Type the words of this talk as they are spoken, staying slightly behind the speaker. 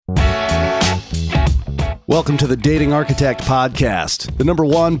Welcome to the Dating Architect Podcast, the number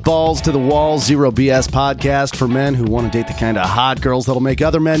one balls to the wall, zero BS podcast for men who want to date the kind of hot girls that'll make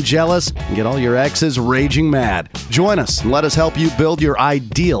other men jealous and get all your exes raging mad. Join us and let us help you build your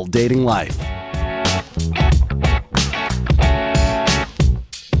ideal dating life.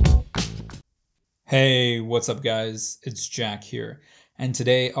 Hey, what's up guys? It's Jack here. And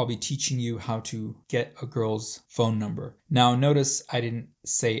today I'll be teaching you how to get a girl's phone number. Now notice I didn't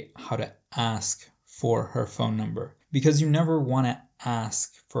say how to ask for her phone number, because you never want to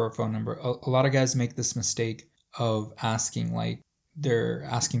ask for a phone number. A lot of guys make this mistake of asking, like they're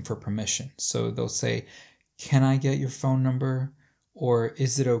asking for permission. So they'll say, can I get your phone number? Or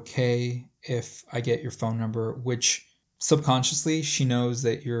is it okay if I get your phone number? Which subconsciously she knows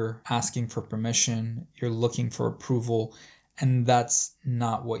that you're asking for permission, you're looking for approval, and that's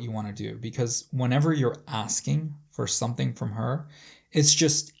not what you want to do. Because whenever you're asking for something from her, it's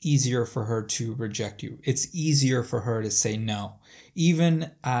just easier for her to reject you. It's easier for her to say no. Even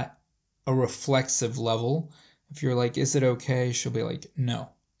at a reflexive level, if you're like, is it okay? She'll be like, no.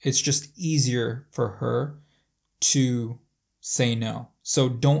 It's just easier for her to say no. So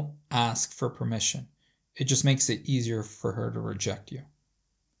don't ask for permission. It just makes it easier for her to reject you.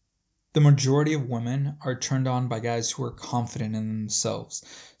 The majority of women are turned on by guys who are confident in themselves.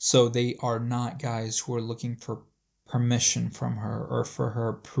 So they are not guys who are looking for permission from her or for her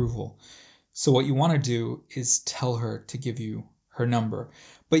approval. So what you want to do is tell her to give you her number,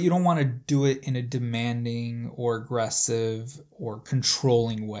 but you don't want to do it in a demanding or aggressive or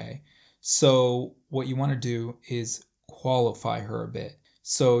controlling way. So what you want to do is qualify her a bit.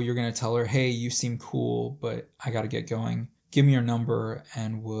 So you're going to tell her, hey, you seem cool, but I got to get going. Give me your number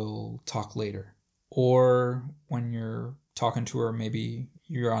and we'll talk later. Or when you're talking to her, maybe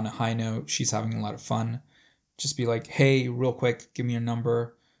you're on a high note, she's having a lot of fun. Just be like, hey, real quick, give me your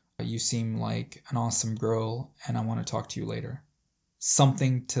number. You seem like an awesome girl and I want to talk to you later.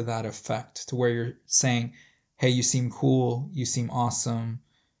 Something to that effect, to where you're saying, hey, you seem cool, you seem awesome,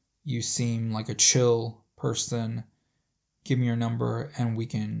 you seem like a chill person. Give me your number and we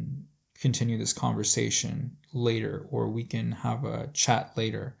can continue this conversation later, or we can have a chat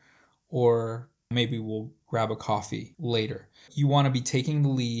later, or maybe we'll grab a coffee later. You want to be taking the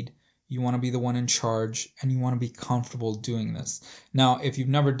lead. You want to be the one in charge, and you want to be comfortable doing this. Now, if you've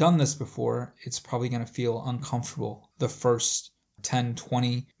never done this before, it's probably going to feel uncomfortable the first 10,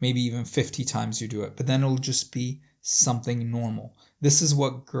 20, maybe even 50 times you do it. But then it'll just be something normal. This is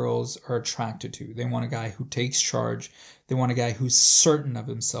what girls are attracted to. They want a guy who takes charge. They want a guy who's certain of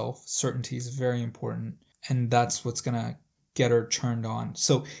himself. Certainty is very important, and that's what's going to get her turned on.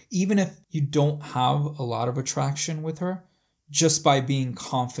 So even if you don't have a lot of attraction with her, just by being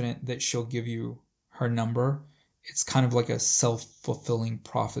confident that she'll give you her number, it's kind of like a self-fulfilling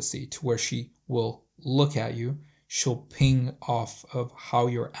prophecy, to where she will look at you, she'll ping off of how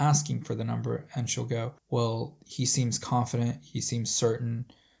you're asking for the number, and she'll go, well, he seems confident, he seems certain,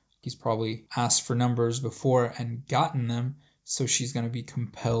 he's probably asked for numbers before and gotten them, so she's going to be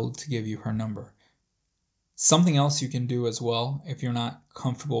compelled to give you her number. Something else you can do as well, if you're not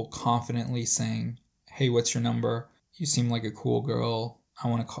comfortable confidently saying, hey, what's your number? You seem like a cool girl. I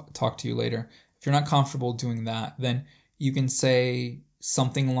want to talk to you later. If you're not comfortable doing that, then you can say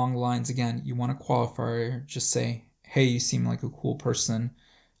something along the lines, again, you want to qualify, just say, hey, you seem like a cool person.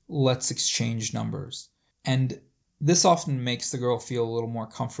 Let's exchange numbers. And this often makes the girl feel a little more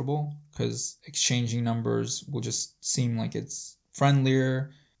comfortable, because exchanging numbers will just seem like it's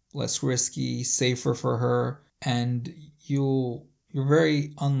friendlier, less risky, safer for her, and you're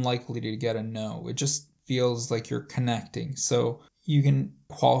very unlikely to get a no. It just feels like you're connecting. So you can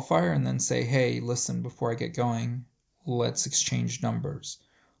qualify her and then say, hey, listen, before I get going, let's exchange numbers.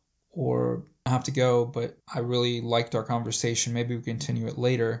 Or I have to go, but I really liked our conversation. Maybe we continue it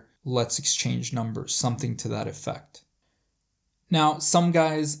later. Let's exchange numbers. Something to that effect. Now, some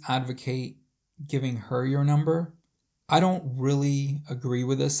guys advocate giving her your number. I don't really agree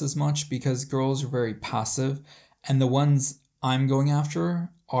with this as much, because girls are very passive, and the ones I'm going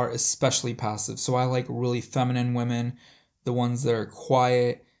after are especially passive. So I like really feminine women, the ones that are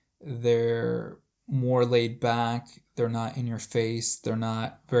quiet, they're more laid back, they're not in your face, they're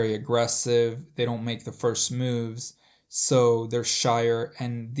not very aggressive, they don't make the first moves, so they're shyer,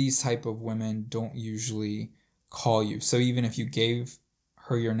 and these type of women don't usually call you. So even if you gave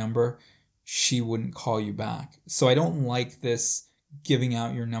her your number, she wouldn't call you back. So I don't like this giving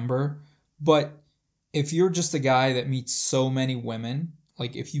out your number, but if you're just a guy that meets so many women,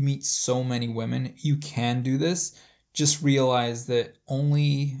 like if you meet so many women, you can do this. Just realize that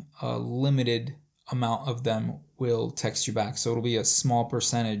only a limited amount of them will text you back. So it'll be a small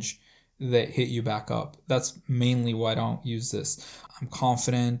percentage that hit you back up. That's mainly why I don't use this. I'm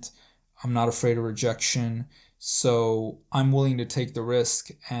confident. I'm not afraid of rejection. So I'm willing to take the risk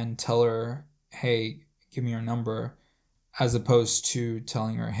and tell her, hey, give me your number, as opposed to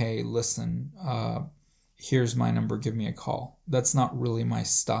telling her, hey, listen, here's my number, give me a call. That's not really my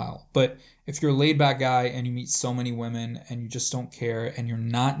style. But if you're a laid back guy and you meet so many women and you just don't care and you're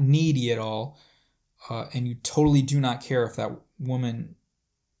not needy at all, and you totally do not care if that woman,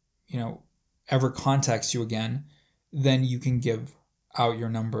 ever contacts you again, then you can give out your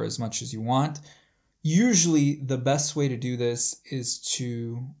number as much as you want. Usually the best way to do this is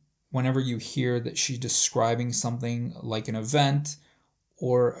to, whenever you hear that she's describing something like an event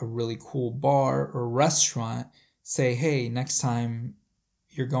or a really cool bar or restaurant, say, hey, next time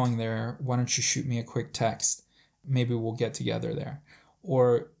you're going there, why don't you shoot me a quick text? Maybe we'll get together there.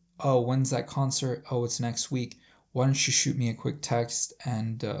 Or, oh, when's that concert? Oh, it's next week. Why don't you shoot me a quick text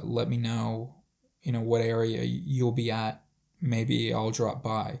and let me know, what area you'll be at. Maybe I'll drop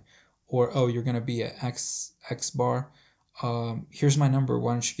by. Or, oh, you're going to be at X bar. Here's my number.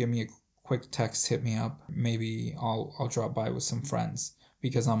 Why don't you give me a quick text, hit me up. Maybe I'll drop by with some friends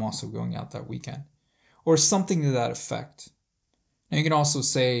because I'm also going out that weekend. Or something to that effect. Now you can also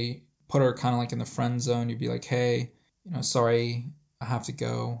say, put her kind of like in the friend zone. You'd be like, hey, sorry, I have to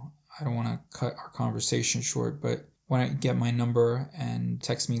go. I don't want to cut our conversation short, but why don't you get my number and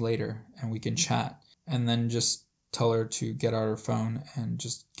text me later and we can chat. And then just tell her to get out her phone and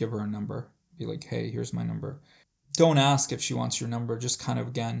just give her a number. Be like, hey, here's my number. Don't ask if she wants your number. Just kind of,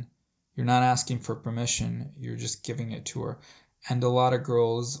 again, you're not asking for permission. You're just giving it to her. And a lot of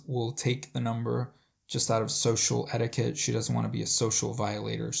girls will take the number just out of social etiquette. She doesn't want to be a social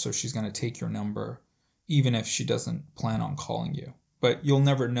violator, so she's going to take your number, even if she doesn't plan on calling you. But you'll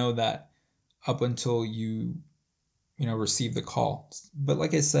never know that up until you receive the call. But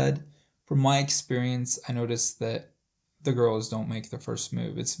like I said, from my experience, I noticed that the girls don't make the first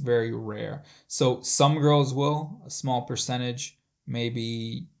move. It's very rare. So some girls will, a small percentage,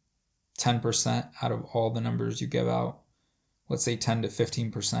 maybe 10% out of all the numbers you give out. Let's say 10 to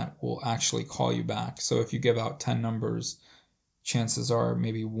 15% will actually call you back. So if you give out 10 numbers, chances are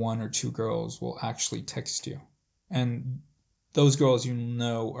maybe 1 or 2 girls will actually text you. And those girls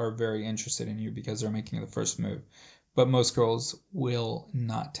are very interested in you because they're making the first move. But most girls will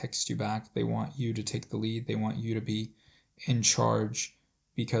not text you back. They want you to take the lead. They want you to be in charge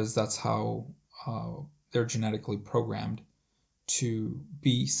because that's how they're genetically programmed to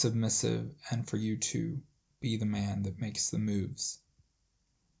be submissive and for you to be the man that makes the moves.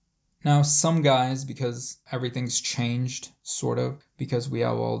 Now, some guys, because everything's changed, sort of, because we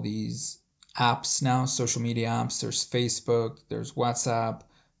have all these apps now, social media apps, there's Facebook, there's WhatsApp,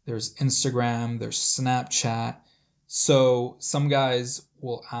 there's Instagram, there's Snapchat. So some guys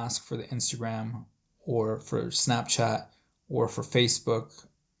will ask for the Instagram or for Snapchat or for Facebook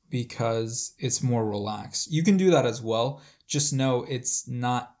because it's more relaxed. You can do that as well. Just know it's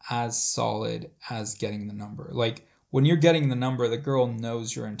not as solid as getting the number. Like when you're getting the number, the girl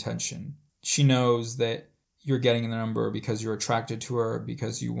knows your intention. She knows that you're getting the number because you're attracted to her,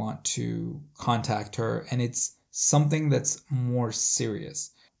 because you want to contact her, and it's something that's more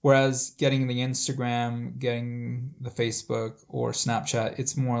serious. Whereas getting the Instagram, getting the Facebook or Snapchat,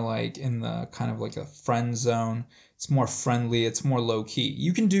 it's more like in the kind of like a friend zone. It's more friendly. It's more low key.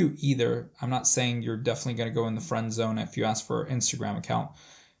 You can do either. I'm not saying you're definitely going to go in the friend zone if you ask for an Instagram account.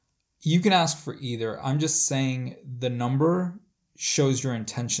 You can ask for either. I'm just saying the number shows your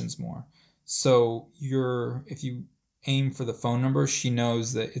intentions more. So if you aim for the phone number, she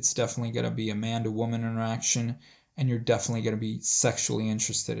knows that it's definitely going to be a man to woman interaction. And you're definitely going to be sexually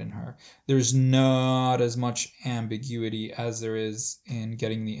interested in her. There's not as much ambiguity as there is in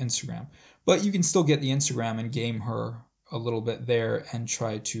getting the Instagram. But you can still get the Instagram and game her a little bit there and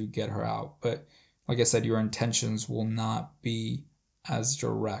try to get her out. But like I said, your intentions will not be as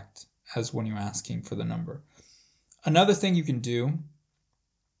direct as when you're asking for the number. Another thing you can do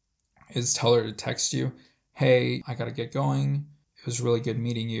is tell her to text you, hey, I got to get going. It was really good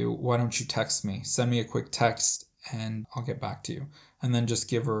meeting you. Why don't you text me? Send me a quick text and I'll get back to you. And then just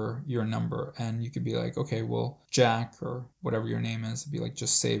give her your number. And you could be like, okay, well, Jack or whatever your name is, be like,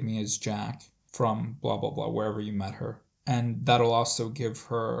 just save me as Jack from blah, blah, blah, wherever you met her. And that'll also give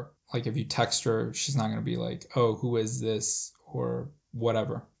her, like if you text her, she's not going to be like, oh, who is this or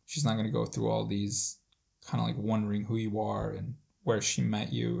whatever. She's not going to go through all these kind of like wondering who you are and where she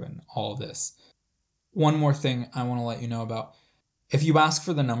met you and all this. One more thing I want to let you know about. If you ask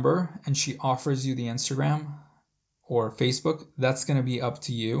for the number and she offers you the Instagram, or Facebook, that's going to be up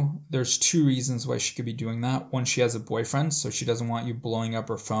to you. There's 2 reasons why she could be doing that. One, she has a boyfriend, so she doesn't want you blowing up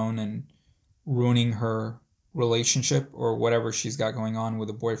her phone and ruining her relationship or whatever she's got going on with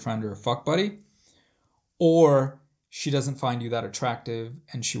a boyfriend or a fuck buddy. Or she doesn't find you that attractive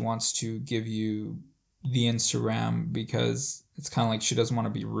and she wants to give you the Instagram because it's kind of like she doesn't want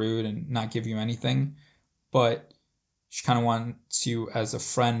to be rude and not give you anything, but she kind of wants you as a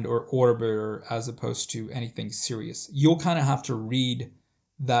friend or orbiter as opposed to anything serious. You'll kind of have to read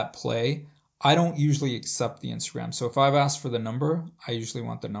that play. I don't usually accept the Instagram. So if I've asked for the number, I usually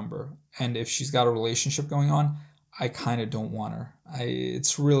want the number. And if she's got a relationship going on, I kind of don't want her.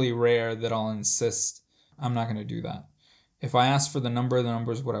 It's really rare that I'll insist. I'm not going to do that. If I ask for the number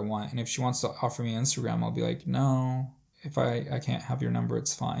is what I want. And if she wants to offer me Instagram, I'll be like, no, if I can't have your number,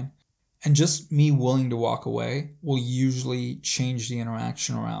 it's fine. And just me willing to walk away will usually change the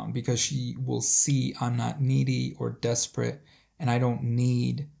interaction around because she will see I'm not needy or desperate and I don't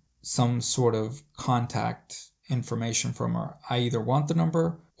need some sort of contact information from her. I either want the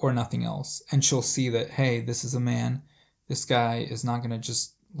number or nothing else. And she'll see that, hey, this is a man. This guy is not going to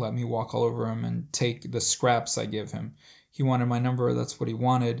just let me walk all over him and take the scraps I give him. He wanted my number. That's what he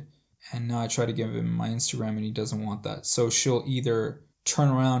wanted. And now I try to give him my Instagram and he doesn't want that. So she'll either turn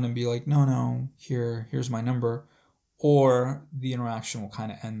around and be like, no, here's my number, or the interaction will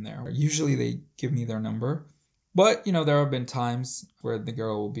kind of end there. Usually they give me their number, but there have been times where the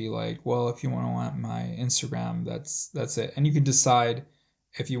girl will be like, well, if you want my Instagram, that's it. And you can decide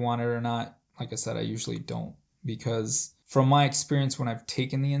if you want it or not. Like I said, I usually don't, because from my experience when I've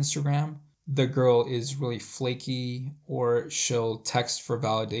taken the Instagram, the girl is really flaky, or she'll text for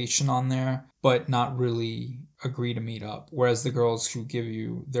validation on there, but not really agree to meet up. Whereas the girls who give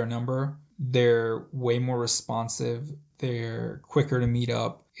you their number, they're way more responsive. They're quicker to meet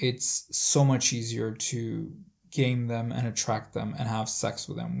up. It's so much easier to game them and attract them and have sex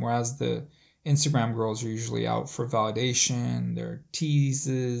with them. Whereas the Instagram girls are usually out for validation. They're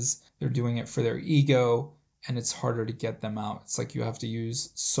teases. They're doing it for their ego. And it's harder to get them out. It's like you have to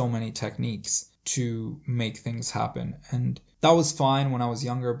use so many techniques to make things happen. And that was fine when I was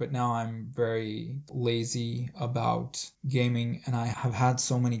younger, but now I'm very lazy about gaming. And I have had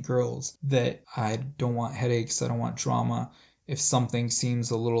so many girls that I don't want headaches. I don't want drama. If something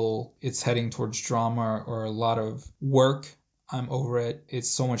seems it's heading towards drama or a lot of work, I'm over it. It's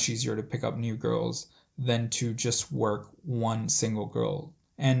so much easier to pick up new girls than to just work one single girl.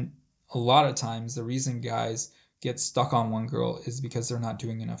 And a lot of times the reason guys get stuck on one girl is because they're not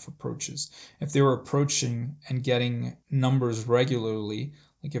doing enough approaches. If they were approaching and getting numbers regularly,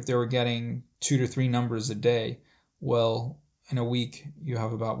 like if they were getting 2 to 3 numbers a day, well, in a week you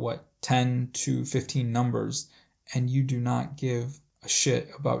have about 10 to 15 numbers, and you do not give a shit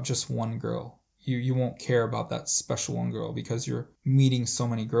about just one girl. You won't care about that special one girl because you're meeting so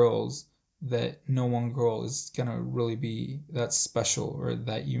many girls that no one girl is going to really be that special or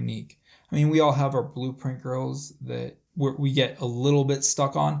that unique. I mean, we all have our blueprint girls that we get a little bit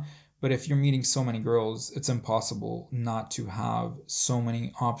stuck on, but if you're meeting so many girls, it's impossible not to have so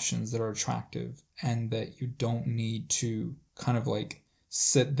many options that are attractive and that you don't need to kind of like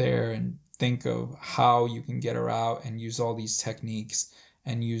sit there and think of how you can get her out and use all these techniques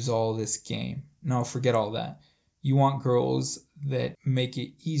and use all this game. No, forget all that. You want girls that make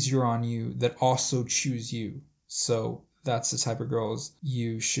it easier on you, that also choose you. So that's the type of girls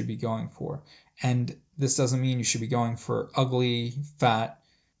you should be going for. And this doesn't mean you should be going for ugly, fat.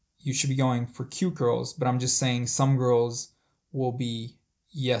 You should be going for cute girls. But I'm just saying some girls will be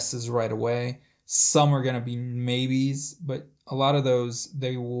yeses right away. Some are going to be maybes. But a lot of those,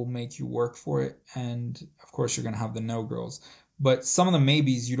 they will make you work for it. And of course, you're going to have the no girls. But some of the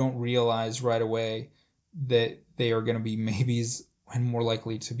maybes, you don't realize right away that they are going to be maybes and more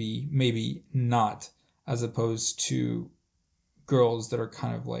likely to be maybe not, as opposed to girls that are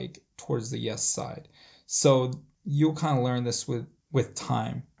kind of like towards the yes side. So you'll kind of learn this with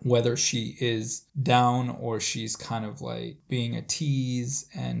time, whether she is down or she's kind of like being a tease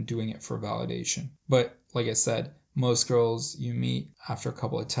and doing it for validation. But like I said, most girls you meet after a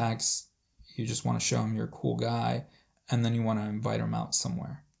couple of texts, you just want to show them you're a cool guy, and then you want to invite them out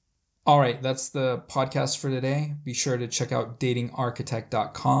somewhere. All right, that's the podcast for today. Be sure to check out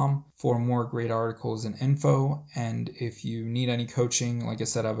datingarchitect.com for more great articles and info. And if you need any coaching, like I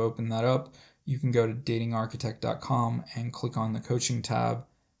said, I've opened that up. You can go to datingarchitect.com and click on the coaching tab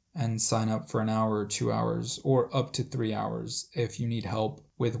and sign up for an hour or 2 hours or up to 3 hours if you need help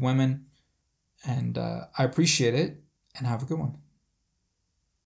with women. And I appreciate it, and have a good one.